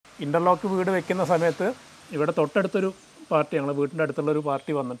Interlock വീട് വെക്കുന്ന സമയത്ത് ഇവിടെ തൊട്ടടുത്തൊരു പാർട്ടി, ഞങ്ങളുടെ വീട്ടിൻ്റെ അടുത്തുള്ളൊരു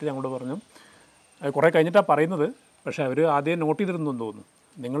പാർട്ടി വന്നിട്ട് ഞങ്ങളോട് പറഞ്ഞു, അത് കുറേ കഴിഞ്ഞിട്ടാണ് പറയുന്നത്, പക്ഷേ അവർ ആദ്യം നോട്ട് ചെയ്തിരുന്നെന്ന് തോന്നുന്നു,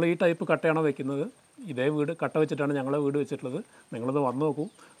 നിങ്ങൾ ഈ ടൈപ്പ് കട്ടയാണോ വെക്കുന്നത്, ഇതേ വീട് കട്ട വെച്ചിട്ടാണ് ഞങ്ങളെ വീട് വെച്ചിട്ടുള്ളത്, നിങ്ങളത് വന്ന് നോക്കൂ,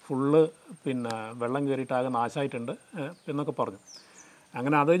 ഫുള്ള് പിന്നെ വെള്ളം കയറിയിട്ട് ആകെ നാശമായിട്ടുണ്ട് എന്നൊക്കെ പറഞ്ഞു.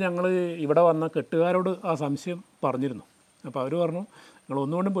 അങ്ങനെ അത് ഞങ്ങൾ ഇവിടെ വന്ന കെട്ടുകാരോട് ആ സംശയം പറഞ്ഞിരുന്നു. അപ്പോൾ അവർ പറഞ്ഞു, നിങ്ങൾ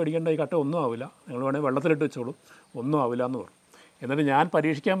ഒന്നുകൊണ്ടും പേടിക്കേണ്ട, ഈ കട്ട ഒന്നും ആവില്ല, നിങ്ങൾ വേണമെങ്കിൽ വെള്ളത്തിലിട്ട് വെച്ചോളൂ, ഒന്നും ആവില്ല എന്ന് പറഞ്ഞു. എന്നിട്ട് ഞാൻ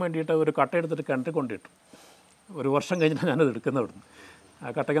പരീക്ഷിക്കാൻ വേണ്ടിയിട്ട് ഒരു കട്ട എടുത്തിട്ട് കിണറ്റിൽ കൊണ്ടിട്ടു. ഒരു വർഷം കഴിഞ്ഞിട്ട് ഞാനത് എടുക്കുന്നത് ഇവിടുന്ന്.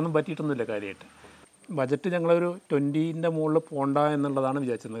 ആ കട്ടയ്ക്കൊന്നും പറ്റിയിട്ടൊന്നുമില്ല കാര്യമായിട്ട്. ബജറ്റ് ഞങ്ങളൊരു 20ൻ്റെ മുകളിൽ പോകണ്ട എന്നുള്ളതാണ്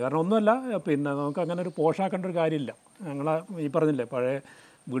വിചാരിച്ചത്. കാരണം ഒന്നുമല്ല, പിന്നെ നമുക്ക് അങ്ങനെ ഒരു പോഷാക്കേണ്ട ഒരു കാര്യമില്ല. ഞങ്ങൾ ഈ പറഞ്ഞില്ലേ, പഴയ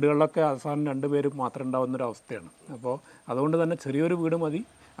വീടുകളിലൊക്കെ അവസാനം 2 പേര് മാത്രം ഉണ്ടാകുന്നൊരവസ്ഥയാണ്. അപ്പോൾ അതുകൊണ്ട് തന്നെ ചെറിയൊരു വീട് മതി,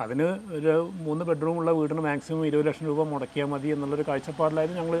 അതിന് ഒരു 3 ബെഡ്റൂമുള്ള വീടിന് മാക്സിമം 20 ലക്ഷം രൂപ മുടക്കിയാൽ മതി എന്നുള്ളൊരു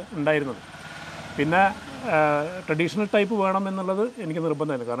കാഴ്ചപ്പാടിലായിരുന്നു ഞങ്ങൾ ഉണ്ടായിരുന്നത്. പിന്നെ ട്രഡീഷണൽ ടൈപ്പ് വേണം എന്നുള്ളത് എനിക്ക്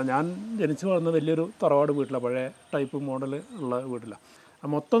നിർബന്ധമായിരുന്നു. കാരണം ഞാൻ ജനിച്ചു വളർന്ന വലിയൊരു തറവാട് വീട്ടിലാണ്, പഴയ ടൈപ്പ് മോഡൽ ഉള്ള വീട്ടിലാണ്.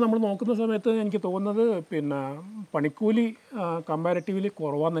 മൊത്തം നമ്മൾ നോക്കുന്ന സമയത്ത് എനിക്ക് തോന്നുന്നത് പിന്നെ പണിക്കൂലി കമ്പാരിറ്റീവ്ലി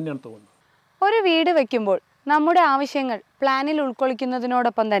കുറവാന്ന് തന്നെയാണ് തോന്നുന്നത്. ഒരു വീട് വയ്ക്കുമ്പോൾ നമ്മുടെ ആവശ്യങ്ങൾ പ്ലാനിൽ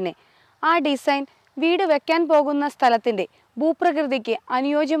ഉൾക്കൊള്ളിക്കുന്നതിനോടൊപ്പം തന്നെ ആ ഡിസൈൻ വീട് വെക്കാൻ പോകുന്ന സ്ഥലത്തിൻ്റെ ഭൂപ്രകൃതിക്ക്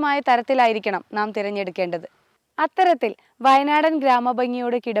അനുയോജ്യമായ തരത്തിലായിരിക്കണം നാം തിരഞ്ഞെടുക്കേണ്ടത്. അത്തരത്തിൽ വയനാടൻ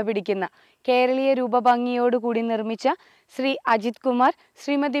ഗ്രാമഭംഗിയോട് കിടപിടിക്കുന്ന കേരളീയ രൂപഭംഗിയോടുകൂടി നിർമ്മിച്ച ശ്രീ അജിത് കുമാർ,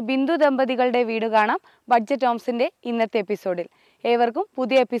 ശ്രീമതി ബിന്ദു ദമ്പതികളുടെ വീട് കാണാം ബഡ്ജറ്റ് ഹോംസിൻ്റെ ഇന്നത്തെ എപ്പിസോഡിൽ. ഏവർക്കും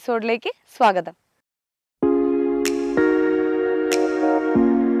പുതിയ എപ്പിസോഡിലേക്ക് സ്വാഗതം.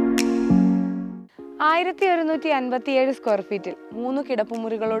 (1157 സ്ക്വയർ ഫീറ്റിൽ 3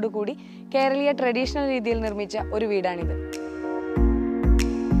 കിടപ്പുമുറികളോടുകൂടി കേരളീയ ട്രഡീഷണൽ രീതിയിൽ നിർമ്മിച്ച ഒരു വീടാണിത്.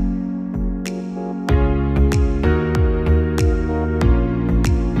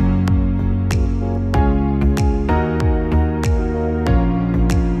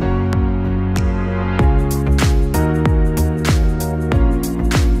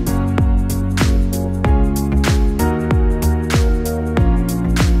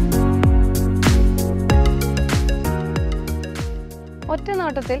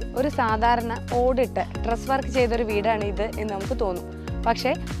 ഒറ്റനോട്ടത്തിൽ ഒരു സാധാരണ ഓടിട്ട് ട്രസ് വർക്ക് ചെയ്തൊരു വീടാണ് ഇത് എന്ന് നമുക്ക് തോന്നും.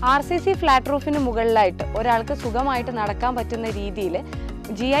 പക്ഷേ RCC ഫ്ലാറ്റ് റൂഫിന് മുകളിലായിട്ട് ഒരാൾക്ക് സുഖമായിട്ട് നടക്കാൻ പറ്റുന്ന രീതിയിൽ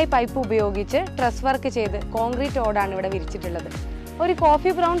GI പൈപ്പ് ഉപയോഗിച്ച് ട്രസ് വർക്ക് ചെയ്ത് കോൺക്രീറ്റ് ഓടാണ് ഇവിടെ വിരിച്ചിട്ടുള്ളത്. ഒരു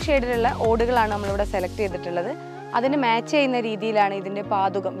കോഫി ബ്രൗൺ ഷെയ്ഡിലുള്ള ഓടുകളാണ് നമ്മളിവിടെ സെലക്ട് ചെയ്തിട്ടുള്ളത്. അതിന് മാച്ച് ചെയ്യുന്ന രീതിയിലാണ് ഇതിൻ്റെ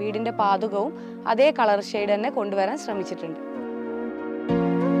പാതുകം, വീടിൻ്റെ പാതുകവും അതേ കളർ ഷെയ്ഡ് തന്നെ കൊണ്ടുവരാൻ ശ്രമിച്ചിട്ടുണ്ട്.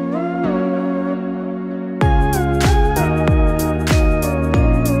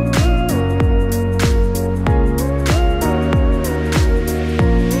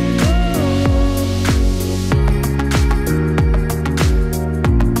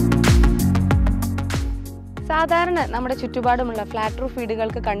 സാധാരണ നമ്മുടെ ചുറ്റുപാടുമുള്ള ഫ്ലാറ്റ് റൂഫ്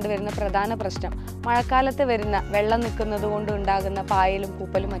വീടുകൾക്ക് കണ്ടുവരുന്ന പ്രധാന പ്രശ്നം മഴക്കാലത്ത് വരുന്ന വെള്ളം നിൽക്കുന്നത് കൊണ്ട് ഉണ്ടാകുന്ന പായലും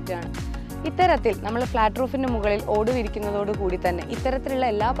പൂപ്പലും മറ്റാണ്. ഇത്തരത്തിൽ നമ്മൾ ഫ്ലാറ്റ് റൂഫിന് മുകളിൽ ഓട് വിരിക്കുന്നതോടുകൂടി തന്നെ ഇത്തരത്തിലുള്ള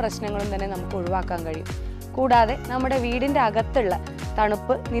എല്ലാ പ്രശ്നങ്ങളും തന്നെ നമുക്ക് ഒഴിവാക്കാൻ കഴിയും. കൂടാതെ നമ്മുടെ വീടിൻ്റെ അകത്തുള്ള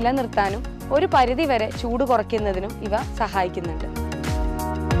തണുപ്പ് നിലനിർത്താനും ഒരു പരിധിവരെ ചൂട് കുറയ്ക്കുന്നതിനും ഇവ സഹായിക്കുന്നുണ്ട്.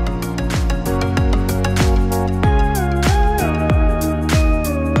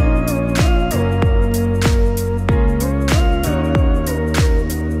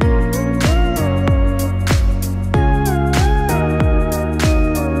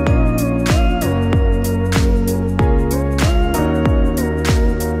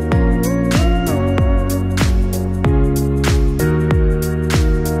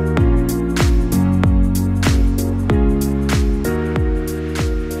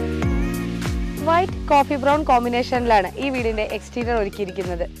 കോഫി ബ്രൗൺ കോമ്പിനേഷനിലാണ് ഈ വീടിൻ്റെ എക്സ്റ്റീരിയർ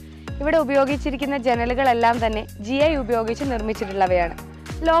ഒരുക്കിയിരിക്കുന്നത്. ഇവിടെ ഉപയോഗിച്ചിരിക്കുന്ന ജനലുകളെല്ലാം തന്നെ GI ഉപയോഗിച്ച് നിർമ്മിച്ചിട്ടുള്ളവയാണ്.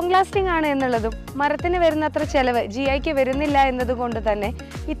 ലോങ് ലാസ്റ്റിംഗ് ആണ് എന്നുള്ളതും മരത്തിന് വരുന്നത്ര ചെലവ് GIക്ക് വരുന്നില്ല എന്നതുകൊണ്ട് തന്നെ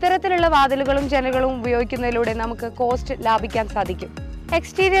ഇത്തരത്തിലുള്ള വാതിലുകളും ജനലുകളും ഉപയോഗിക്കുന്നതിലൂടെ നമുക്ക് കോസ്റ്റ് ലാഭിക്കാൻ സാധിക്കും.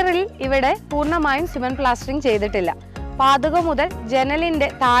 എക്സ്റ്റീരിയറിൽ ഇവിടെ പൂർണ്ണമായും സിമന്റ് പ്ലാസ്റ്ററിംഗ് ചെയ്തിട്ടില്ല. പാതുകം മുതൽ ജനലിൻ്റെ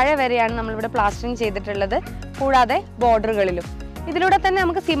താഴെ വരെയാണ് നമ്മളിവിടെ പ്ലാസ്റ്ററിംഗ് ചെയ്തിട്ടുള്ളത്. കൂടാതെ ബോർഡറുകളിലും ഇതിലൂടെ തന്നെ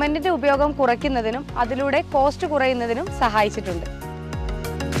നമുക്ക് സിമന്റിന്റെ ഉപയോഗം കുറയ്ക്കുന്നതിനും അതിലൂടെ കോസ്റ്റ് കുറയുന്നതിനും സഹായിച്ചിട്ടുണ്ട്.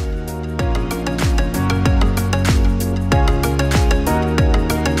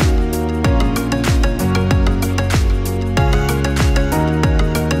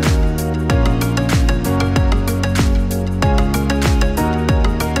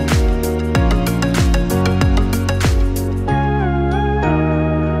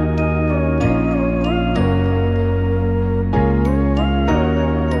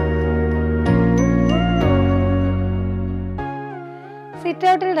 സിറ്റ്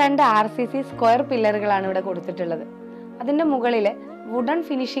ഔട്ടിൽ 2 RCC സ്ക്വയർ പില്ലറുകളാണ് ഇവിടെ കൊടുത്തിട്ടുള്ളത്. അതിൻ്റെ മുകളിൽ വുഡൻ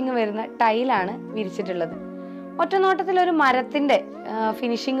ഫിനിഷിങ് വരുന്ന ടൈലാണ് വിരിച്ചിട്ടുള്ളത്. ഒറ്റനോട്ടത്തിൽ ഒരു മരത്തിൻ്റെ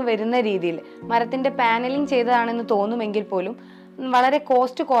ഫിനിഷിങ് വരുന്ന രീതിയിൽ മരത്തിൻ്റെ പാനലിംഗ് ചെയ്തതാണെന്ന് തോന്നുമെങ്കിൽ പോലും വളരെ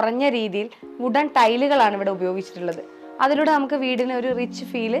കോസ്റ്റ് കുറഞ്ഞ രീതിയിൽ വുഡൻ ടൈലുകളാണ് ഇവിടെ ഉപയോഗിച്ചിട്ടുള്ളത്. അതിലൂടെ നമുക്ക് വീടിന് ഒരു റിച്ച്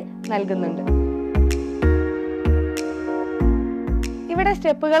ഫീല് നൽകുന്നുണ്ട്. ഇവിടെ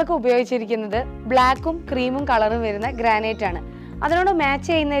സ്റ്റെപ്പുകൾക്ക് ഉപയോഗിച്ചിരിക്കുന്നത് ബ്ലാക്കും ക്രീമും കളറും വരുന്ന ഗ്രാനൈറ്റ് ആണ്. അതിനോട് മാച്ച്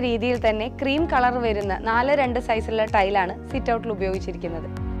ചെയ്യുന്ന രീതിയിൽ തന്നെ ക്രീം കളർ വരുന്ന 4-2 സൈസുള്ള ടൈലാണ് സിറ്റ് ഔട്ടിൽ ഉപയോഗിച്ചിരിക്കുന്നത്.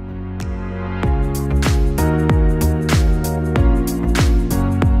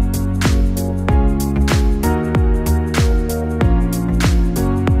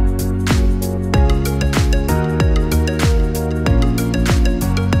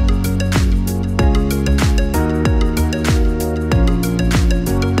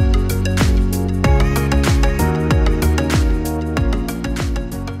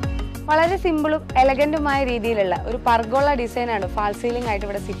 വളരെ സിമ്പിളും എലഗന്റുമായ രീതിയിലുള്ള ഒരു പർഗോള ഡിസൈനാണ് ഫാൾ സീലിംഗ് ആയിട്ട്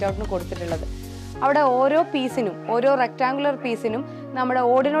ഇവിടെ സിറ്റ് ഔട്ടിന് കൊടുത്തിട്ടുള്ളത്. അവിടെ ഓരോ പീസിനും, ഓരോ റെക്ടാങ്കുലർ പീസിനും നമ്മുടെ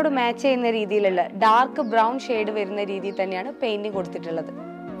ഓടിനോട് മാച്ച് ചെയ്യുന്ന രീതിയിലുള്ള ഡാർക്ക് ബ്രൗൺ ഷെയ്ഡ് വരുന്ന രീതിയിൽ തന്നെയാണ് പെയിന്റിങ് കൊടുത്തിട്ടുള്ളത്.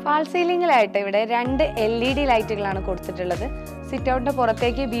 ഫാൾ സീലിംഗിലായിട്ട് ഇവിടെ 2 LED ലൈറ്റുകളാണ് കൊടുത്തിട്ടുള്ളത്. സിറ്റ് ഔട്ടിന്റെ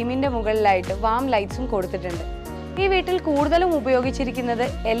പുറത്തേക്ക് ബീമിന്റെ മുകളിലായിട്ട് വാം ലൈറ്റ്സും കൊടുത്തിട്ടുണ്ട്. ഈ വീട്ടിൽ കൂടുതലും ഉപയോഗിച്ചിരിക്കുന്നത്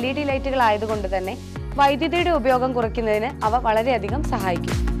LED ലൈറ്റുകൾ ആയതുകൊണ്ട് തന്നെ വൈദ്യുതിയുടെ ഉപയോഗം കുറയ്ക്കുന്നതിന് അവ വളരെയധികം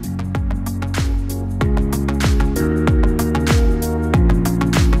സഹായിക്കും.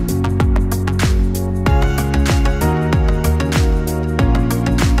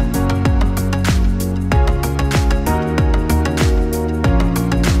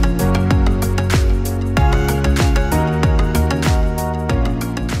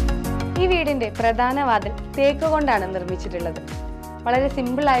 പ്രധാന വാതിൽ തേക്ക് കൊണ്ടാണ് നിർമ്മിച്ചിട്ടുള്ളത്. വളരെ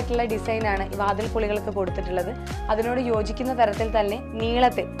സിമ്പിൾ ആയിട്ടുള്ള ഡിസൈനാണ് ഈ വാതിൽ പുളികൾക്ക് കൊടുത്തിട്ടുള്ളത്. അതിനോട് യോജിക്കുന്ന തരത്തിൽ തന്നെ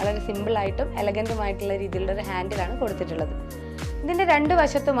നീളത്തിൽ വളരെ സിമ്പിൾ ആയിട്ടും എലഗന്റുമായിട്ടുള്ള രീതിയിലുള്ള ഒരു ഹാൻഡിലാണ് കൊടുത്തിട്ടുള്ളത്. ഇതിന്റെ 2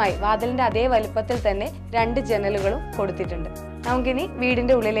 വശത്തുമായി വാതിലിന്റെ അതേ വലുപ്പത്തിൽ തന്നെ 2 ജനലുകളും കൊടുത്തിട്ടുണ്ട്. നമുക്കിനി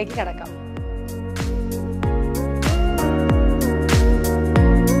വീടിന്റെ ഉള്ളിലേക്ക് കടക്കാം.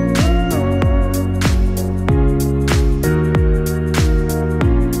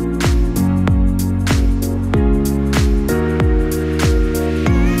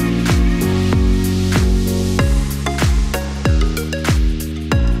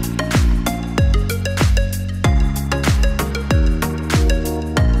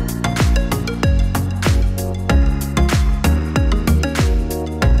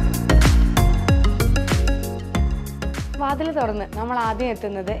 വാതിൽ തുറന്ന് നമ്മൾ ആദ്യം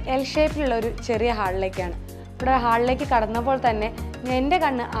എത്തുന്നത് എൽ ഷേപ്പിലുള്ള ഒരു ചെറിയ ഹാളിലേക്കാണ്. ഇവിടെ ഹാളിലേക്ക് കടന്നപ്പോൾ തന്നെ എൻ്റെ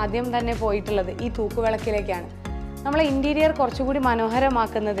കണ്ണ് ആദ്യം തന്നെ പോയിട്ടുള്ളത് ഈ തൂക്കുവിളക്കിലേക്കാണ്. നമ്മളെ ഇൻറ്റീരിയർ കുറച്ചുകൂടി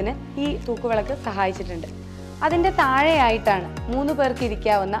മനോഹരമാക്കുന്നതിന് ഈ തൂക്കുവിളക്ക് സഹായിച്ചിട്ടുണ്ട്. അതിൻ്റെ താഴെയായിട്ടാണ് 3 പേർക്ക്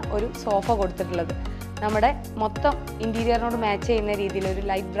ഇരിക്കാവുന്ന ഒരു സോഫ കൊടുത്തിട്ടുള്ളത്. നമ്മുടെ മൊത്തം ഇൻറ്റീരിയറിനോട് മാച്ച് ചെയ്യുന്ന രീതിയിൽ ഒരു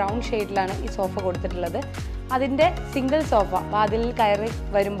ലൈറ്റ് ബ്രൗൺ ഷെയ്ഡിലാണ് ഈ സോഫ കൊടുത്തിട്ടുള്ളത്. അതിൻ്റെ സിംഗിൾ സോഫ വാതിലിൽ കയറി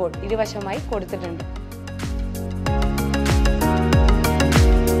വരുമ്പോൾ ഇരുവശമായി കൊടുത്തിട്ടുണ്ട്.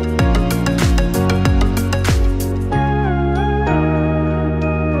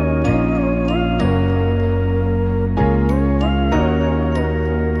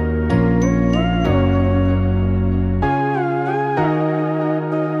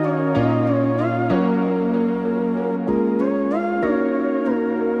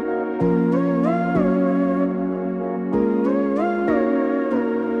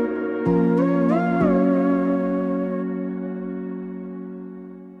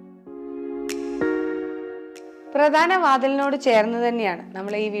 പ്രധാന വാതിലിനോട് ചേർന്ന് തന്നെയാണ്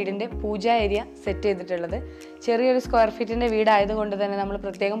നമ്മൾ ഈ വീടിൻ്റെ പൂജാ ഏരിയ സെറ്റ് ചെയ്തിട്ടുള്ളത്. ചെറിയൊരു സ്ക്വയർ ഫീറ്റിൻ്റെ വീടായതുകൊണ്ട് തന്നെ നമ്മൾ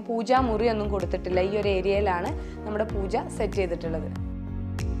പ്രത്യേകം പൂജാ മുറിയൊന്നും കൊടുത്തിട്ടില്ല. ഈ ഒരു ഏരിയയിലാണ് നമ്മുടെ പൂജ സെറ്റ് ചെയ്തിട്ടുള്ളത്.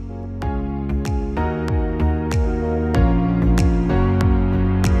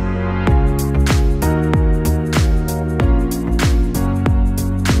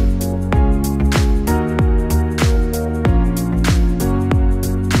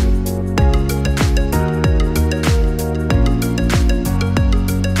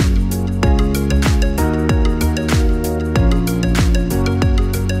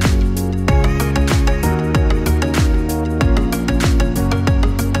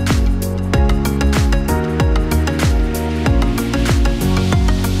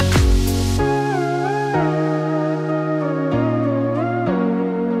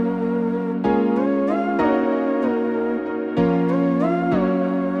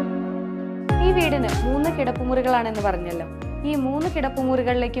 വീടിന് 3 കിടപ്പുമുറികളാണെന്ന് പറഞ്ഞല്ലോ. ഈ 3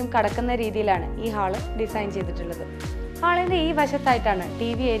 കിടപ്പുമുറികളിലേക്കും കടക്കുന്ന രീതിയിലാണ് ഈ ഹാള് ഡിസൈൻ ചെയ്തിട്ടുള്ളത്. ഹാളിൻ്റെ ഈ വശത്തായിട്ടാണ്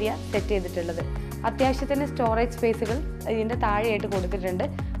TV ഏരിയ സെറ്റ് ചെയ്തിട്ടുള്ളത്. അത്യാവശ്യത്തിന് സ്റ്റോറേജ് സ്പേസുകൾ ഇതിൻ്റെ താഴെയായിട്ട് കൊടുത്തിട്ടുണ്ട്.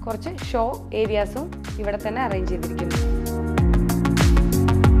 കുറച്ച് ഷോ ഏരിയാസും ഇവിടെ തന്നെ അറേഞ്ച് ചെയ്തിരിക്കുന്നു.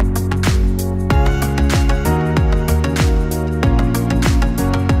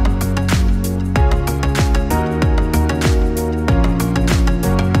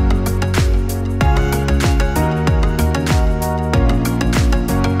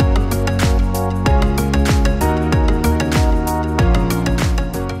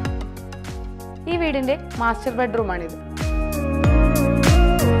 മാസ്റ്റർ ബെഡ്റൂമാണിത്.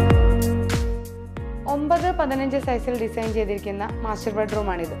 9-15 സൈസിൽ ഡിസൈൻ ചെയ്തിരിക്കുന്ന മാസ്റ്റർ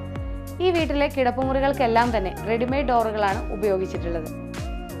ബെഡ്റൂമാണിത്. ഈ വീട്ടിലെ കിടപ്പുമുറികൾക്കെല്ലാം തന്നെ റെഡിമെയ്ഡ് ഡോറുകളാണ് ഉപയോഗിച്ചിട്ടുള്ളത്.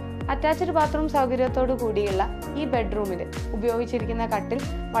 അറ്റാച്ച്ഡ് ബാത്റൂം സൗകര്യത്തോടു കൂടിയുള്ള ഈ ബെഡ്റൂമിൽ ഉപയോഗിച്ചിരിക്കുന്ന കട്ടിൽ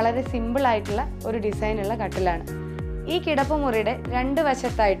വളരെ സിമ്പിൾ ആയിട്ടുള്ള ഒരു ഡിസൈനുള്ള കട്ടിലാണ്. ഈ കിടപ്പുമുറിയുടെ 2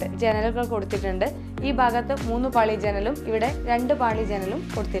 വശത്തായിട്ട് ജനലുകൾ കൊടുത്തിട്ടുണ്ട്. ഈ ഭാഗത്ത് 3 പാളി ജനലും ഇവിടെ 2 പാളി ജനലും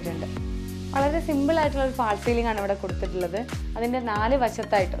കൊടുത്തിട്ടുണ്ട്. വളരെ സിമ്പിൾ ആയിട്ടുള്ള ഒരു ഫാൾ സീലിംഗ് ആണ് ഇവിടെ കൊടുത്തിട്ടുള്ളത്. അതിൻ്റെ 4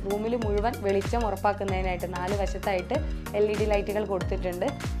 വശത്തായിട്ട് റൂമിൽ മുഴുവൻ വെളിച്ചം ഉറപ്പാക്കുന്നതിനായിട്ട് 4 വശത്തായിട്ട് LED ലൈറ്റുകൾ കൊടുത്തിട്ടുണ്ട്.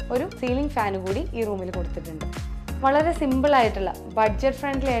 ഒരു സീലിംഗ് ഫാൻ കൂടി ഈ റൂമിൽ കൊടുത്തിട്ടുണ്ട്. വളരെ സിമ്പിൾ ആയിട്ടുള്ള ബഡ്ജറ്റ്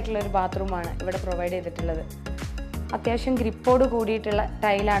ഫ്രണ്ട്ലി ആയിട്ടുള്ള ഒരു ബാത്റൂമാണ് ഇവിടെ പ്രൊവൈഡ് ചെയ്തിട്ടുള്ളത്. അത്യാവശ്യം ഗ്രിപ്പോട് കൂടിയിട്ടുള്ള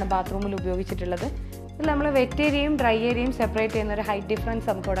ടൈലാണ് ബാത്റൂമിൽ ഉപയോഗിച്ചിട്ടുള്ളത്. ഇതിൽ നമ്മൾ വെറ്റ് ഏരിയയും ഡ്രൈ ഏരിയയും സെപ്പറേറ്റ് ചെയ്യുന്ന ഒരു ഹൈറ്റ് ഡിഫറൻസ്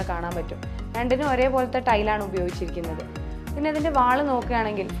നമുക്കിവിടെ കാണാൻ പറ്റും. രണ്ടിനും ഒരേപോലത്തെ ടൈലാണ് ഉപയോഗിച്ചിരിക്കുന്നത്. പിന്നെ അതിൻ്റെ വാള്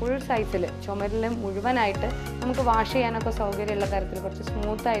നോക്കുകയാണെങ്കിൽ ഫുൾ സൈസിൽ ചുമരിൽ മുഴുവനായിട്ട് നമുക്ക് വാഷ് ചെയ്യാനൊക്കെ സൗകര്യമുള്ള തരത്തിൽ കുറച്ച്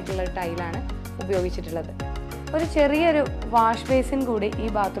സ്മൂത്ത് ആയിട്ടുള്ള ഒരു ടൈലാണ് ഉപയോഗിച്ചിട്ടുള്ളത്. ഒരു ചെറിയൊരു വാഷ് ബേസിൻ കൂടി ഈ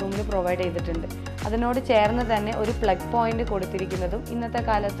ബാത്റൂമിൽ പ്രൊവൈഡ് ചെയ്തിട്ടുണ്ട്. അതിനോട് ചേർന്ന് തന്നെ ഒരു പ്ലഗ് പോയിന്റ് കൊടുത്തിരിക്കുന്നതും ഇന്നത്തെ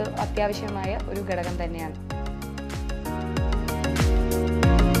കാലത്ത് അത്യാവശ്യമായ ഒരു ഘടകം തന്നെയാണ്.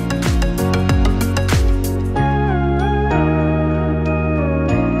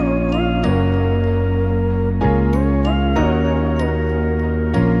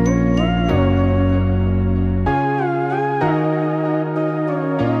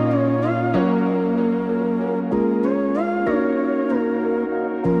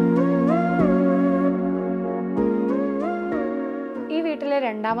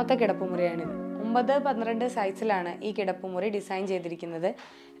 രണ്ടാമത്തെ കിടപ്പുമുറിയാണിത്. 9-12 സൈസിലാണ് ഈ കിടപ്പുമുറി ഡിസൈൻ ചെയ്തിരിക്കുന്നത്.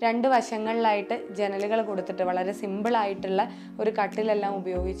 2 വശങ്ങളിലായിട്ട് ജനലുകൾ കൊടുത്തിട്ട് വളരെ സിമ്പിൾ ആയിട്ടുള്ള ഒരു കട്ടിലെല്ലാം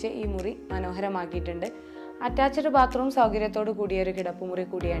ഉപയോഗിച്ച് ഈ മുറി മനോഹരമാക്കിയിട്ടുണ്ട്. അറ്റാച്ച്ഡ് ബാത്റൂം സൗകര്യത്തോടു കൂടിയ ഒരു കിടപ്പുമുറി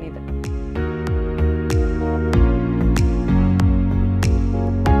കൂടിയാണിത്.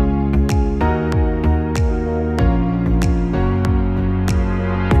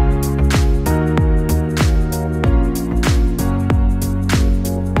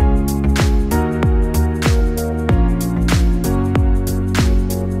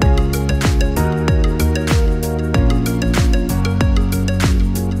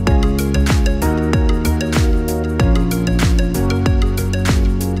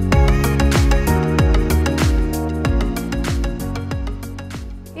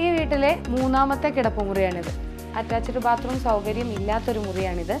 മൂന്നാമത്തെ കിടപ്പുമുറിയാണിത്. അറ്റാച്ച്ഡ് ബാത്റൂം സൗകര്യം ഇല്ലാത്തൊരു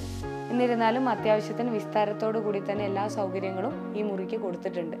മുറിയാണിത്. എന്നിരുന്നാലും അത്യാവശ്യത്തിന് വിസ്താരത്തോടു കൂടി തന്നെ എല്ലാ സൗകര്യങ്ങളും ഈ മുറിക്ക്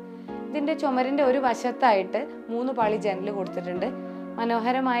കൊടുത്തിട്ടുണ്ട്. ഇതിൻ്റെ ചുമരിൻ്റെ ഒരു വശത്തായിട്ട് 3 പാളി ജനൽ കൊടുത്തിട്ടുണ്ട്.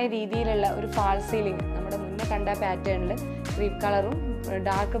 മനോഹരമായ രീതിയിലുള്ള ഒരു ഫാൾ സീലിംഗ് നമ്മുടെ മുന്നേ കണ്ട പാറ്റേണിൽ ക്രീം കളറും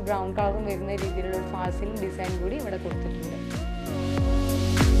ഡാർക്ക് ബ്രൗൺ കളറും വരുന്ന രീതിയിലുള്ള ഒരു ഫാൾ സീലിംഗ് ഡിസൈൻ കൂടി ഇവിടെ കൊടുത്തിട്ടുണ്ട്.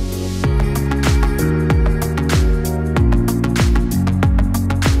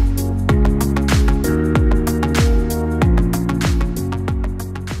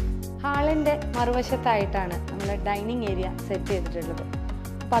 മറുവശത്തായിട്ടാണ് നമ്മൾ ഡൈനിങ് ഏരിയ സെറ്റ് ചെയ്തിട്ടുള്ളത്.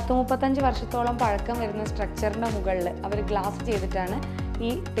 10-35 വർഷത്തോളം പഴക്കം വരുന്ന സ്ട്രക്ചറിൻ്റെ മുകളിൽ അവർ ഗ്ലാസ് ചെയ്തിട്ടാണ് ഈ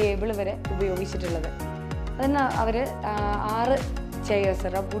ടേബിൾ വരെ ഉപയോഗിച്ചിട്ടുള്ളത്. അതിന് അവർ 6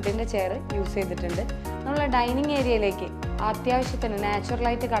 ചെയർസ് വുഡിൻ്റെ ചെയർ യൂസ് ചെയ്തിട്ടുണ്ട്. നമ്മൾ ഡൈനിങ് ഏരിയയിലേക്ക് അത്യാവശ്യത്തിന് നാച്ചുറൽ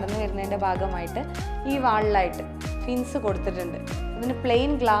ലൈറ്റ് കടന്നു വരുന്നതിൻ്റെ ഭാഗമായിട്ട് ഈ വാളിലായിട്ട് ഫിൻസ് കൊടുത്തിട്ടുണ്ട്. അതിന്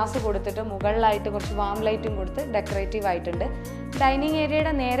പ്ലെയിൻ ഗ്ലാസ് കൊടുത്തിട്ട് മുകളിലായിട്ട് കുറച്ച് വാം ലൈറ്റും കൊടുത്ത് ഡെക്കറേറ്റീവ് ആയിട്ടുണ്ട്. ഡൈനിങ്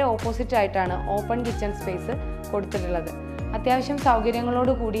ഏരിയയുടെ നേരെ ഓപ്പോസിറ്റ് ആയിട്ടാണ് ഓപ്പൺ കിച്ചൺ സ്പേസ് കൊടുത്തിട്ടുള്ളത്. അത്യാവശ്യം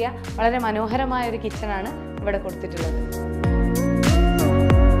സൗകര്യങ്ങളോട് കൂടിയ വളരെ മനോഹരമായ ഒരു കിച്ചണാണ് ഇവിടെ കൊടുത്തിട്ടുള്ളത്.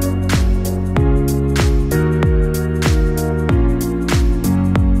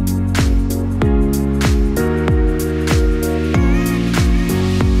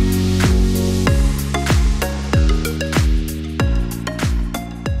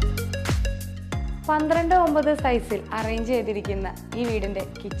 സൈസിൽ അറേഞ്ച് ചെയ്തിരിക്കുന്ന ഈ വീടിൻ്റെ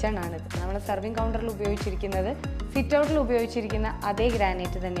കിച്ചണാണിത്. നമ്മൾ സർവിങ് കൗണ്ടറിൽ ഉപയോഗിച്ചിരിക്കുന്നത് സിറ്റ് ഔട്ടിൽ ഉപയോഗിച്ചിരിക്കുന്ന അതേ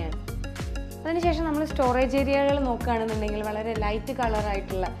ഗ്രാനൈറ്റ് തന്നെയാണ്. അതിനുശേഷം നമ്മൾ സ്റ്റോറേജ് ഏരിയകൾ നോക്കുകയാണെന്നുണ്ടെങ്കിൽ വളരെ ലൈറ്റ്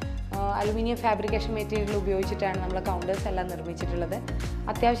കളറായിട്ടുള്ള അലുമിനിയം ഫാബ്രിക്കേഷൻ മെറ്റീരിയൽ ഉപയോഗിച്ചിട്ടാണ് നമ്മൾ കൗണ്ടേഴ്സ് എല്ലാം നിർമ്മിച്ചിട്ടുള്ളത്.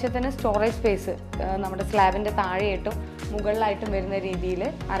 അത്യാവശ്യത്തിന് സ്റ്റോറേജ് സ്പേസ് നമ്മുടെ സ്ലാബിൻ്റെ താഴെയായിട്ടും മുകളിലായിട്ടും വരുന്ന രീതിയിൽ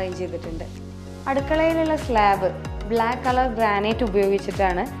അറേഞ്ച് ചെയ്തിട്ടുണ്ട്. അടുക്കളയിലുള്ള സ്ലാബ് ബ്ലാക്ക് കളർ ഗ്രാനൈറ്റ്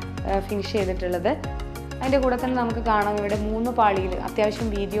ഉപയോഗിച്ചിട്ടാണ് ഫിനിഷ് ചെയ്തിട്ടുള്ളത്. അതിൻ്റെ കൂടെ തന്നെ നമുക്ക് കാണാം ഇവിടെ 3 പാളിയിൽ അത്യാവശ്യം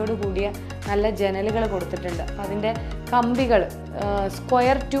വീതിയോട് കൂടിയ നല്ല ജനലുകൾ കൊടുത്തിട്ടുണ്ട്. അപ്പോൾ അതിൻ്റെ കമ്പികൾ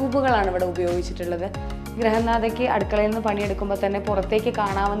സ്ക്വയർ ട്യൂബുകളാണ് ഇവിടെ ഉപയോഗിച്ചിട്ടുള്ളത്. ഗൃഹനാഥയ്ക്ക് അടുക്കളയിൽ നിന്ന് പണിയെടുക്കുമ്പോൾ തന്നെ പുറത്തേക്ക്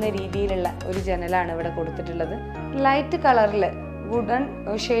കാണാവുന്ന രീതിയിലുള്ള ഒരു ജനലാണ് ഇവിടെ കൊടുത്തിട്ടുള്ളത്. ലൈറ്റ് കളറിൽ വുഡൻ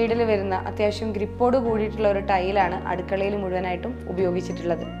ഷെയ്ഡിൽ വരുന്ന അത്യാവശ്യം ഗ്രിപ്പോട് കൂടിയിട്ടുള്ള ഒരു ടൈലാണ് അടുക്കളയിൽ മുഴുവനായിട്ടും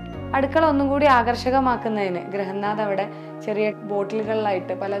ഉപയോഗിച്ചിട്ടുള്ളത്. അടുക്കള ഒന്നും കൂടി ആകർഷകമാക്കുന്നതിന് ഗൃഹനാഥ് അവിടെ ചെറിയ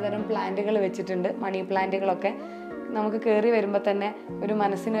ബോട്ടിലുകളിലായിട്ട് പലതരം പ്ലാന്റുകൾ വെച്ചിട്ടുണ്ട്. മണി പ്ലാന്റുകളൊക്കെ നമുക്ക് കയറി വരുമ്പോൾ തന്നെ ഒരു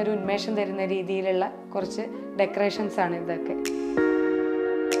മനസ്സിനൊരു ഉന്മേഷം തരുന്ന രീതിയിലുള്ള കുറച്ച് ഡെക്കറേഷൻസ് ആണ് ഇതൊക്കെ.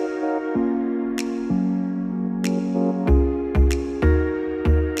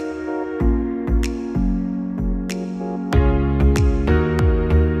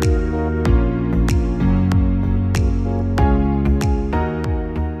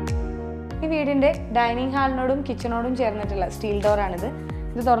 ഡൈനിങ് ഹാളിനോടും കിച്ചണോടും ചേർന്നിട്ടുള്ള സ്റ്റീൽ ഡോറാണിത്.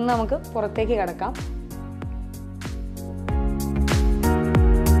 ഇത് തുറന്ന് നമുക്ക് പുറത്തേക്ക് കടക്കാം.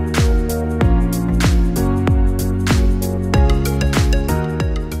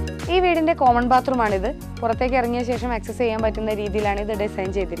 ഈ വീടിന്റെ കോമൺ ബാത്റൂമാണിത്. പുറത്തേക്ക് ഇറങ്ങിയ ശേഷം ആക്സസ് ചെയ്യാൻ പറ്റുന്ന രീതിയിലാണ് ഇത്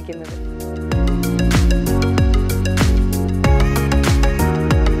ഡിസൈൻ ചെയ്തിരിക്കുന്നത്.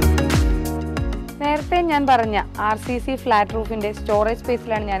 നേരത്തെ ഞാൻ പറഞ്ഞ RCC ഫ്ലാറ്റ് റൂഫിന്റെ സ്റ്റോറേജ്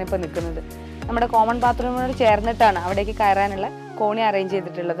സ്പേസിലാണ് ഞാനിപ്പോൾ നിൽക്കുന്നത്. നമ്മുടെ കോമൺ ബാത്റൂമിനോട് ചേർന്നിട്ടാണ് അവിടേക്ക് കയറാനുള്ള കോണി അറേഞ്ച്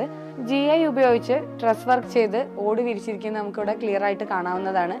ചെയ്തിട്ടുള്ളത്. GI ഉപയോഗിച്ച് ട്രസ് വർക്ക് ചെയ്ത് ഓട് വിരിച്ചിരിക്കുന്നത് നമുക്കിവിടെ ക്ലിയർ ആയിട്ട്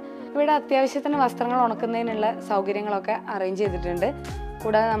കാണാവുന്നതാണ്. ഇവിടെ അത്യാവശ്യത്തിന് വസ്ത്രങ്ങൾ ഉണക്കുന്നതിനുള്ള സൗകര്യങ്ങളൊക്കെ അറേഞ്ച് ചെയ്തിട്ടുണ്ട്.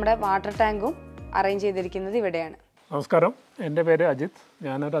 കൂടാതെ നമ്മുടെ വാട്ടർ ടാങ്കും അറേഞ്ച് ചെയ്തിരിക്കുന്നത് ഇവിടെയാണ്. നമസ്കാരം, എൻ്റെ പേര് അജിത്ത്.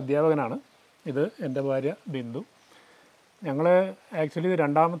 ഞാനൊരു അധ്യാപകനാണ്. ഇത് എൻ്റെ ഭാര്യ ബിന്ദു. ഞങ്ങൾ ആക്ച്വലി ഇത്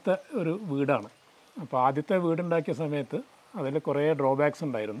രണ്ടാമത്തെ ഒരു വീടാണ്. അപ്പോൾ ആദ്യത്തെ വീടുണ്ടാക്കിയ സമയത്ത് അതിൽ കുറേ ഡ്രോബാക്സ്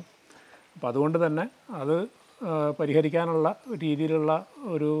ഉണ്ടായിരുന്നു. അപ്പോൾ അതുകൊണ്ട് തന്നെ അത് പരിഹരിക്കാനുള്ള രീതിയിലുള്ള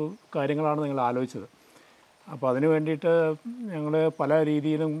ഒരു കാര്യങ്ങളാണ് ഞങ്ങൾ ആലോചിച്ചത്. അപ്പോൾ അതിന് വേണ്ടിയിട്ട് ഞങ്ങൾ പല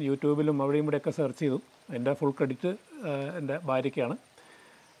രീതിയിലും യൂട്യൂബിലും അവിടെയും ഇവിടെയൊക്കെ സെർച്ച് ചെയ്തു. അതിൻ്റെ ഫുൾ ക്രെഡിറ്റ് എൻ്റെ ഭാര്യയ്ക്കാണ്.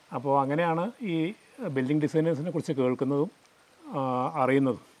 അപ്പോൾ അങ്ങനെയാണ് ഈ ബിൽഡിംഗ് ഡിസൈനേഴ്സിനെ കുറിച്ച് കേൾക്കുന്നതും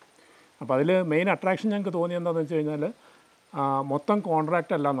അറിയുന്നതും. അപ്പോൾ അതിൽ മെയിൻ അട്രാക്ഷൻ ഞങ്ങൾക്ക് തോന്നിയത് എന്താണെന്ന് വെച്ച് കഴിഞ്ഞാൽ മൊത്തം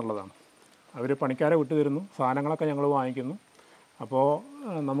കോൺട്രാക്റ്റ് അല്ല എന്നുള്ളതാണ്. അവർ പണിക്കാരെ വിട്ടു തരുന്നു, സാധനങ്ങളൊക്കെ ഞങ്ങൾ വാങ്ങിക്കുന്നു. അപ്പോൾ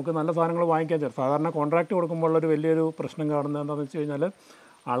നമുക്ക് നല്ല സാധനങ്ങൾ വാങ്ങിക്കാൻ ചേരും. സാധാരണ കോൺട്രാക്റ്റ് കൊടുക്കുമ്പോഴുള്ളൊരു വലിയൊരു പ്രശ്നം കാണുന്നത് എന്താണെന്ന് വെച്ച് കഴിഞ്ഞാൽ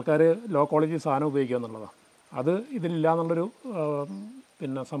ആൾക്കാർ ലോ ക്വാളിറ്റി സാധനം ഉപയോഗിക്കുക എന്നുള്ളതാണ്. അത് ഇതിലില്ല എന്നുള്ളൊരു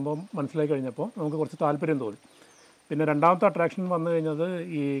സംഭവം മനസ്സിലാക്കി കഴിഞ്ഞപ്പോൾ നമുക്ക് കുറച്ച് താല്പര്യം തോന്നി. പിന്നെ രണ്ടാമത്തെ അട്രാക്ഷൻ വന്നു കഴിഞ്ഞത്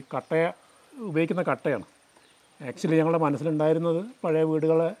ഈ ഉപയോഗിക്കുന്ന കട്ടയാണ്. ആക്ച്വലി ഞങ്ങളുടെ മനസ്സിലുണ്ടായിരുന്നത് പഴയ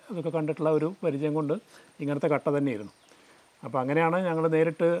വീടുകളെ ഇതൊക്കെ കണ്ടിട്ടുള്ള ഒരു പരിചയം കൊണ്ട് ഇങ്ങനത്തെ കട്ട തന്നെയായിരുന്നു. അപ്പോൾ അങ്ങനെയാണ് ഞങ്ങൾ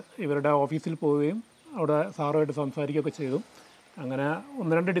നേരിട്ട് ഇവരുടെ ഓഫീസിൽ പോവുകയും അവിടെ സാറുമായിട്ട് സംസാരിക്കുകയൊക്കെ ചെയ്തു. അങ്ങനെ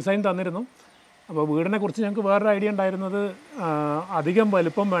 1-2 ഡിസൈൻ തന്നിരുന്നു. അപ്പോൾ വീടിനെ കുറിച്ച് ഞങ്ങൾക്ക് വേറൊരു ഐഡിയ ഉണ്ടായിരുന്നത് അധികം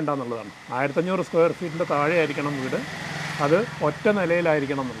വലുപ്പം വേണ്ട എന്നുള്ളതാണ്. 1500 സ്ക്വയർ ഫീറ്റിൻ്റെ താഴെ ആയിരിക്കണം വീട്. അത് ഒറ്റ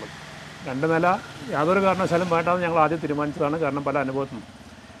നിലയിലായിരിക്കണം എന്നുള്ളത്. 2 നില യാതൊരു കാരണവശാലും വേണ്ടാന്ന് ഞങ്ങൾ ആദ്യം തീരുമാനിച്ചതാണ്. കാരണം പല അനുഭവത്തിനും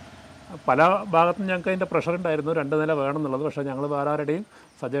പല ഭാഗത്തും ഞങ്ങൾക്ക് അതിൻ്റെ പ്രഷർ ഉണ്ടായിരുന്നു 2 നില വേണം എന്നുള്ളത്. പക്ഷേ ഞങ്ങൾ വേറെ ആരുടെയും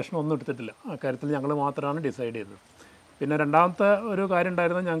സജഷൻ ഒന്നും എടുത്തിട്ടില്ല. അക്കാര്യത്തിൽ ഞങ്ങൾ മാത്രമാണ് ഡിസൈഡ് ചെയ്തത്. പിന്നെ രണ്ടാമത്തെ ഒരു കാര്യം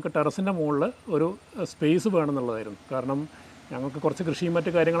ഉണ്ടായിരുന്നത് ഞങ്ങൾക്ക് ടെറസിൻ്റെ മുകളിൽ ഒരു സ്പേസ് വേണമെന്നുള്ളതായിരുന്നു. കാരണം ഞങ്ങൾക്ക് കുറച്ച് കൃഷിയും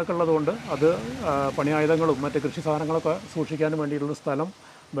മറ്റ് കാര്യങ്ങളൊക്കെ ഉള്ളതുകൊണ്ട് അത് പണിയായുധങ്ങളും മറ്റ് കൃഷി സാധനങ്ങളൊക്കെ സൂക്ഷിക്കാനും വേണ്ടിയിട്ടുള്ള സ്ഥലം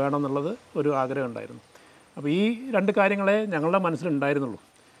വേണമെന്നുള്ളത് ഒരു ആഗ്രഹം ഉണ്ടായിരുന്നു. അപ്പോൾ ഈ 2 കാര്യങ്ങളെ ഞങ്ങളുടെ മനസ്സിലുണ്ടായിരുന്നുള്ളൂ.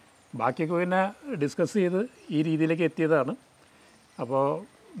 ബാക്കിയൊക്കെ പിന്നെ ഡിസ്കസ് ചെയ്ത് ഈ രീതിയിലേക്ക് എത്തിയതാണ്. അപ്പോൾ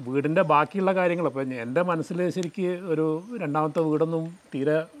വീടിൻ്റെ ബാക്കിയുള്ള കാര്യങ്ങൾ അപ്പോൾ എൻ്റെ മനസ്സിൽ ശരിക്ക് ഒരു രണ്ടാമത്തെ വീടൊന്നും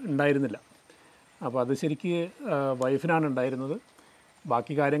തീരെ ഉണ്ടായിരുന്നില്ല. അപ്പോൾ അത് ശരിക്ക് വൈഫിനാണ് ഉണ്ടായിരുന്നത്.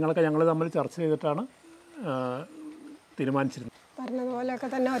 ബാക്കി കാര്യങ്ങളൊക്കെ ഞങ്ങൾ തമ്മിൽ ചർച്ച ചെയ്തിട്ടാണ് തീരുമാനിച്ചിരുന്നത്. പറഞ്ഞതുപോലെയൊക്കെ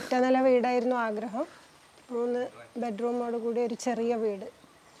തന്നെ ഒറ്റ നില വീടായിരുന്നു ആഗ്രഹം. 3 ബെഡ്റൂമോട് കൂടി ഒരു ചെറിയ വീട്.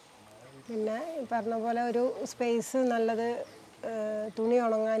 പിന്നെ പറഞ്ഞ പോലെ ഒരു സ്പേസ് നല്ലത് തുണി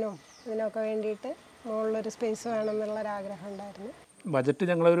ഉണങ്ങാനും ഇതിനൊക്കെ വേണ്ടിയിട്ട് മുകളിലൊരു സ്പേസ് വേണമെന്നുള്ളൊരാഗ്രഹം ഉണ്ടായിരുന്നു. ബജറ്റ്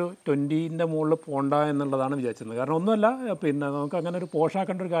ഞങ്ങളൊരു 20ൻ്റെ മുകളിൽ പോകണ്ട എന്നുള്ളതാണ് വിചാരിച്ചത്. കാരണം ഒന്നുമല്ല, പിന്നെ നമുക്ക് അങ്ങനെ ഒരു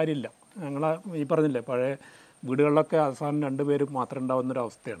പോഷാക്കേണ്ട ഒരു കാര്യമില്ല. ഞങ്ങൾ ഈ പറഞ്ഞില്ലേ പഴയ വീടുകളിലൊക്കെ അവസാനം 2 പേര് മാത്രം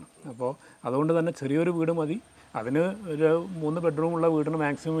ഉണ്ടാകുന്നൊരവസ്ഥയാണ്. അപ്പോൾ അതുകൊണ്ട് തന്നെ ചെറിയൊരു വീട് മതി. അതിന് ഒരു 3 ബെഡ്റൂമുള്ള വീടിന്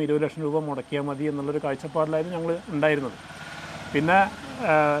മാക്സിമം 20 ലക്ഷം രൂപ മുടക്കിയാൽ മതി എന്നുള്ളൊരു കാഴ്ചപ്പാടിലായിരുന്നു ഞങ്ങൾ ഉണ്ടായിരുന്നത്. പിന്നെ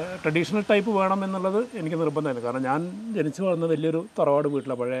ട്രഡീഷണൽ ടൈപ്പ് വേണം എന്നുള്ളത് എനിക്ക് നിർബന്ധമായിരുന്നു. കാരണം ഞാൻ ജനിച്ചു വളർന്ന വലിയൊരു തറവാട്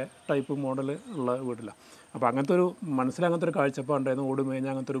വീട്ടിലാണ്, പഴയ ടൈപ്പ് മോഡൽ ഉള്ള വീട്ടിലാണ്. അപ്പോൾ അങ്ങനത്തെ ഒരു മനസ്സിലങ്ങനത്തെ ഒരു കാഴ്ചപ്പാടുണ്ടായിരുന്നു, ഓട് മേഞ്ഞ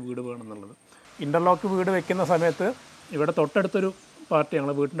അങ്ങനത്തെ ഒരു വീട് വേണം എന്നുള്ളത്. ഇൻ്റർലോക്ക് വീട് വെക്കുന്ന സമയത്ത് ഇവിടെ തൊട്ടടുത്തൊരു പാർട്ടി,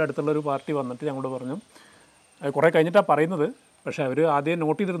 ഞങ്ങളുടെ വീട്ടിൻ്റെ അടുത്തുള്ളൊരു പാർട്ടി വന്നിട്ട് ഞങ്ങളോട് പറഞ്ഞു, അത് കുറേ കഴിഞ്ഞിട്ടാണ് പറയുന്നത്, പക്ഷേ അവർ ആദ്യം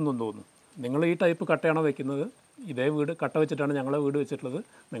നോട്ട് ചെയ്തിരുന്നെന്ന് തോന്നുന്നു, നിങ്ങൾ ഈ ടൈപ്പ് കട്ടയാണോ വെക്കുന്നത്, ഇതേ വീട് കട്ട വെച്ചിട്ടാണ് ഞങ്ങളെ വീട് വെച്ചിട്ടുള്ളത്,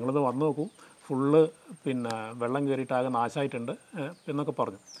 നിങ്ങളത് വന്ന് നോക്കൂ, ഫുള്ള് വെള്ളം കയറിയിട്ടാകെ നാശമായിട്ടുണ്ട് എന്നൊക്കെ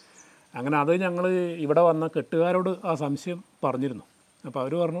പറഞ്ഞു. അങ്ങനെ അത് ഞങ്ങൾ ഇവിടെ വന്ന കെട്ടുകാരോട് ആ സംശയം പറഞ്ഞിരുന്നു. അപ്പോൾ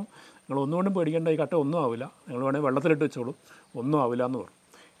അവർ പറഞ്ഞു, നിങ്ങൾ ഒന്നുകൊണ്ടും പേടിക്കേണ്ട, ഈ കട്ട ഒന്നും ആവില്ല, നിങ്ങൾ വേണമെങ്കിൽ വെള്ളത്തിലിട്ട് വെച്ചോളൂ, ഒന്നും ആവില്ല എന്ന് പറഞ്ഞു.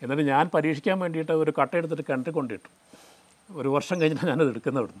 എന്നിട്ട് ഞാൻ പരീക്ഷിക്കാൻ വേണ്ടിയിട്ട് ഒരു കട്ട എടുത്തിട്ട് കിണറ്റിൽ കൊണ്ടിട്ടു. 1 വർഷം കഴിഞ്ഞിട്ട് ഞാനത്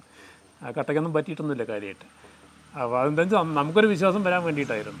എടുക്കുന്നത് ഇവിടുന്ന്. ആ കട്ടയ്ക്കൊന്നും പറ്റിയിട്ടൊന്നുമില്ല കാര്യമായിട്ട്. അപ്പോൾ അതെന്താ വെച്ചാൽ നമുക്കൊരു വിശ്വാസം വരാൻ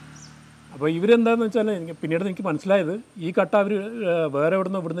വേണ്ടിയിട്ടായിരുന്നു. അപ്പോൾ ഇവരെന്താണെന്ന് വെച്ചാൽ പിന്നീട് എനിക്ക് മനസ്സിലായത് ഈ കട്ട അവർ വേറെ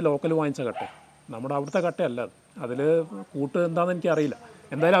ഇവിടുന്ന് ലോക്കൽ വാങ്ങിച്ച കട്ട, നമ്മുടെ അവിടുത്തെ കട്ടയല്ല അത്. അതിൽ കൂട്ട് എന്താണെന്ന് എനിക്കറിയില്ല.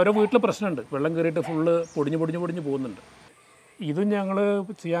 എന്തായാലും അവരുടെ വീട്ടിൽ പ്രശ്നമുണ്ട്, വെള്ളം കയറിയിട്ട് ഫുള്ള് പൊടിഞ്ഞ് പോകുന്നുണ്ട്. ഇതും ഞങ്ങൾ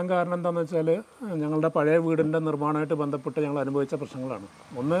ചെയ്യാൻ കാരണം എന്താണെന്ന് വെച്ചാൽ ഞങ്ങളുടെ പഴയ വീടിൻ്റെ നിർമ്മാണമായിട്ട് ബന്ധപ്പെട്ട് ഞങ്ങൾ അനുഭവിച്ച പ്രശ്നങ്ങളാണ്.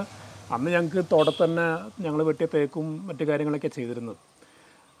 ഒന്ന്, അന്ന് ഞങ്ങൾക്ക് തോട്ടത്തന്നെ ഞങ്ങൾ വെട്ടിയ തേക്കും മറ്റു കാര്യങ്ങളൊക്കെ ചെയ്തിരുന്നത്.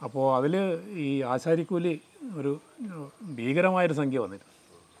 അപ്പോൾ അതിൽ ഈ ആശാരിക്കൂലി ഒരു ഭീകരമായൊരു സംഖ്യ വന്നിരുന്നു.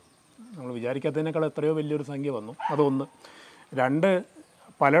 നമ്മൾ വിചാരിക്കാത്തതിനേക്കാൾ എത്രയോ വലിയൊരു സംഖ്യ വന്നു. അതൊന്ന്. രണ്ട്,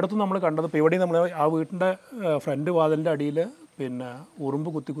 പലയിടത്തും നമ്മൾ കണ്ടത്, ഇപ്പോൾ ഇവിടെ നമ്മൾ ആ വീട്ടിൻ്റെ ഫ്രണ്ട് വാതിലിൻ്റെ അടിയിൽ പിന്നെ ഉറുമ്പ്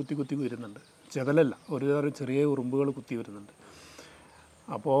കുത്തി വരുന്നുണ്ട്. ചെതലല്ല, ഒരു ചെറിയ ഉറുമ്പുകൾ കുത്തി വരുന്നുണ്ട്.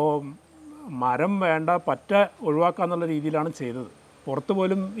 അപ്പോൾ മരം വേണ്ട, പറ്റ ഒഴിവാക്കാന്നുള്ള രീതിയിലാണ് ചെയ്തത്. പുറത്ത്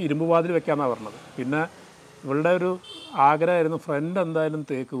പോലും ഇരുമ്പ് വാതിൽ വെക്കാമെന്നാണ് പറഞ്ഞത്. പിന്നെ ഇവളുടെ ഒരു ആഗ്രഹമായിരുന്നു ഫ്രണ്ട് എന്തായാലും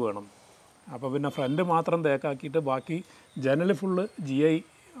തേക്ക് വേണം. അപ്പോൾ പിന്നെ ഫ്രണ്ട് മാത്രം തേക്കാക്കിയിട്ട് ബാക്കി ജനൽ ഫുള്ള് GI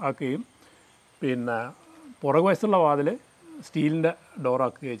ആക്കുകയും പിന്നെ പുറകു വശത്തുള്ള വാതിൽ സ്റ്റീലിൻ്റെ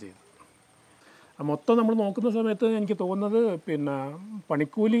ഡോറാക്കുകയും ചെയ്തു. മൊത്തം നമ്മൾ നോക്കുന്ന സമയത്ത് എനിക്ക് തോന്നുന്നത് പിന്നെ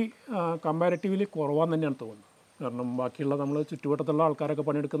പണിക്കൂലി കമ്പാരിറ്റീവ്ലി കുറവാന്ന് തന്നെയാണ് തോന്നുന്നത്. കാരണം ബാക്കിയുള്ള നമ്മൾ ചുറ്റുവട്ടത്തുള്ള ആൾക്കാരൊക്കെ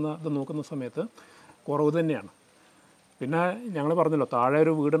പണിയെടുക്കുന്ന ഇത് നോക്കുന്ന സമയത്ത് കുറവ് തന്നെയാണ്. പിന്നെ ഞങ്ങൾ പറഞ്ഞല്ലോ, താഴെ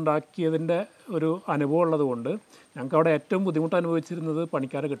ഒരു വീടുണ്ടാക്കിയതിൻ്റെ ഒരു അനുഭവം ഉള്ളത് കൊണ്ട് ഞങ്ങൾക്ക് അവിടെ ഏറ്റവും ബുദ്ധിമുട്ട് അനുഭവിച്ചിരുന്നത്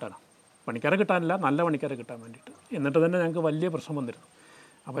പണിക്കാരെ കിട്ടാനില്ല, നല്ല പണിക്കാരെ കിട്ടാൻ വേണ്ടിയിട്ട്. എന്നിട്ട് തന്നെ ഞങ്ങൾക്ക് വലിയ പ്രശ്നം വന്നിരുന്നു.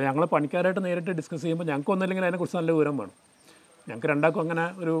 അപ്പോൾ ഞങ്ങൾ പണിക്കാരായിട്ട് നേരിട്ട് ഡിസ്കസ് ചെയ്യുമ്പോൾ ഞങ്ങൾക്ക് ഒന്നില്ലെങ്കിൽ അതിനെക്കുറിച്ച് നല്ല വിവരം വേണം. ഞങ്ങൾക്ക് രണ്ടാൾക്കും അങ്ങനെ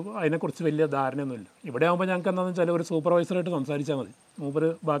അതിനെക്കുറിച്ച് വലിയ ധാരണയൊന്നുമില്ല. ഇവിടെ ആകുമ്പോൾ ഞങ്ങൾക്ക് എന്താണെന്ന് വെച്ചാൽ ഒരു സൂപ്പർവൈസറായിട്ട് സംസാരിച്ചാൽ മതി, മൂപ്പർ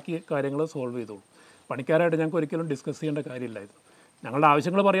ബാക്കി കാര്യങ്ങൾ സോൾവ് ചെയ്തോളൂ. പണിക്കാരായിട്ട് ഞങ്ങൾക്ക് ഒരിക്കലും ഡിസ്കസ് ചെയ്യേണ്ട കാര്യമില്ലായിരുന്നു. ഞങ്ങളുടെ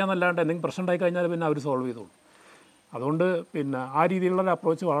ആവശ്യങ്ങൾ പറയാമെന്നല്ലാണ്ട് എന്തെങ്കിലും പ്രശ്നം ഉണ്ടായി കഴിഞ്ഞാൽ പിന്നെ അവർ സോൾവ് ചെയ്തോളൂ. അതുകൊണ്ട് പിന്നെ ആ രീതിയിലുള്ള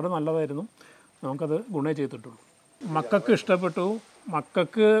അപ്രോച്ച് വളരെ നല്ലതായിരുന്നു. നമുക്കത് ഗുണേ ചെയ്തിട്ടുള്ളൂ. മക്കൾക്ക് ഇഷ്ടപ്പെട്ടു.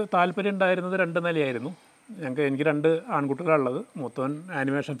 മക്കൾക്ക് താല്പര്യം ഉണ്ടായിരുന്നത് 2 നിലയായിരുന്നു. എനിക്ക് 2 ആൺകുട്ടികളുള്ളത്. മൂത്തവൻ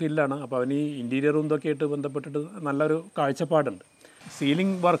ആനിമേഷൻ ഫീൽഡിലാണ്. അപ്പോൾ അവന് ഈ ഇൻറ്റീരിയറും ഇതൊക്കെ ആയിട്ട് ബന്ധപ്പെട്ടിട്ട് നല്ലൊരു കാഴ്ചപ്പാടുണ്ട്.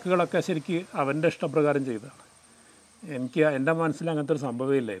 സീലിംഗ് വർക്കുകളൊക്കെ ശരിക്കും അവൻ്റെ ഇഷ്ടപ്രകാരം ചെയ്തതാണ്. എൻ്റെ മനസ്സിൽ അങ്ങനത്തെ ഒരു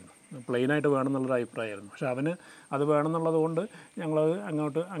സംഭവമേ ഇല്ലായിരുന്നു. പ്ലെയിനായിട്ട് വേണമെന്നുള്ളൊരു അഭിപ്രായമായിരുന്നു. പക്ഷെ അവന് അത് വേണമെന്നുള്ളത് കൊണ്ട്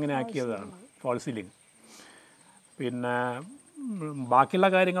ഞങ്ങളത് അങ്ങനെ ആക്കിയതാണ് ഫാൾ സീലിംഗ്. പിന്നെ ബാക്കിയുള്ള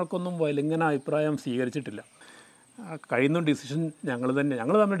കാര്യങ്ങൾക്കൊന്നും വലിങ്ങനെ അഭിപ്രായം സ്വീകരിച്ചിട്ടില്ല. കഴിയുന്ന ഡിസിഷൻ ഞങ്ങൾ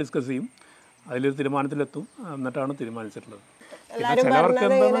തമ്മിൽ ഡിസ്കസ് ചെയ്യും, അതിലൊരു തീരുമാനത്തിലെത്തും, എന്നിട്ടാണ് തീരുമാനിച്ചിട്ടുള്ളത്. എല്ലാവരും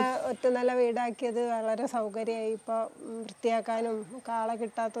പറഞ്ഞത് ഇങ്ങനെ ഒറ്റ നില വീടാക്കിയത് വളരെ സൗകര്യമായി. ഇപ്പോൾ വൃത്തിയാക്കാനും കാളെ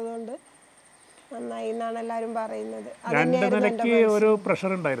കിട്ടാത്തത് കൊണ്ട് നന്നായി എന്നാണ് എല്ലാവരും പറയുന്നത്. 2 നിലയ്ക്ക് ഒരു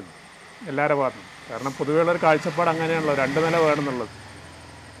പ്രഷർ ഉണ്ടായിരുന്നു എല്ലാവരുടെ ഭാഗത്തും. കാരണം പൊതുവെയുള്ളൊരു കാഴ്ചപ്പാട് അങ്ങനെയാണല്ലോ, 2 നില വേണമെന്നുള്ളത്.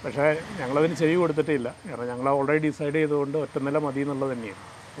 പക്ഷേ ഞങ്ങളതിന് ചെവി കൊടുത്തിട്ടില്ല. കാരണം ഞങ്ങൾ ഓൾറെഡി ഡിസൈഡ് ചെയ്തുകൊണ്ട് ഒറ്റ നില മതി എന്നുള്ളത് തന്നെയാണ്.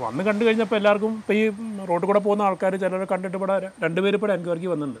 വന്ന് കണ്ടു കഴിഞ്ഞപ്പോൾ എല്ലാവർക്കും, ഇപ്പോൾ ഈ റോഡിൽ കൂടെ പോകുന്ന ആൾക്കാർ ചിലർ കണ്ടിട്ട് ഇവിടെ 2 പേര് ഇവിടെ എൻക്വയറിക്ക്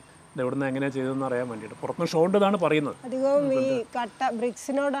വന്നിട്ടുണ്ട്, ഇത് എവിടെ നിന്ന് എങ്ങനെയാണ് ചെയ്തതെന്ന് അറിയാൻ വേണ്ടിയിട്ട്. പുറത്തുനിന്ന് ഷോ ഉണ്ടെന്നാണ് പറയുന്നത്. അധികവും ഈ കട്ട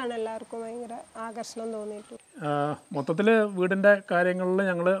ബ്രിക്സിനോടാണ് എല്ലാവർക്കും ഭയങ്കര ആകർഷണം തോന്നിയിട്ടുള്ളത്. മൊത്തത്തിൽ വീടിൻ്റെ കാര്യങ്ങളിൽ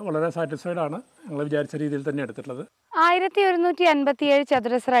ഞങ്ങൾ വളരെ സാറ്റിസ്ഫൈഡ് ആണ്. ഞങ്ങൾ വിചാരിച്ച രീതിയിൽ തന്നെ എടുത്തിട്ടുള്ളത്. 1157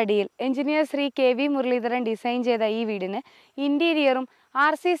 ചതുരശ്ര അടിയിൽ engineer Shri KV Muraleedharan design ചെയ്ത ഈ വീടിന് ഇൻറ്റീരിയറും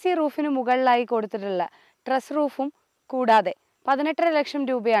RCC റൂഫിന് മുകളിലായി കൊടുത്തിട്ടുള്ള ട്രസ് റൂഫും കൂടാതെ 18.5 ലക്ഷം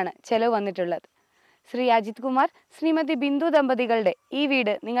രൂപയാണ് ചെലവ് വന്നിട്ടുള്ളത്. ശ്രീ അജിത് കുമാർ, ശ്രീമതി ബിന്ദു ദമ്പതികളുടെ ഈ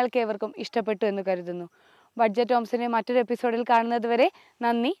വീട് നിങ്ങൾക്കേവർക്കും ഇഷ്ടപ്പെട്ടു എന്ന് കരുതുന്നു. ബഡ്ജറ്റ് ഹോംസിനെ മറ്റൊരു എപ്പിസോഡിൽ കാണുന്നത് വരെ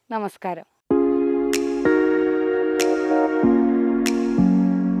നന്ദി, നമസ്കാരം.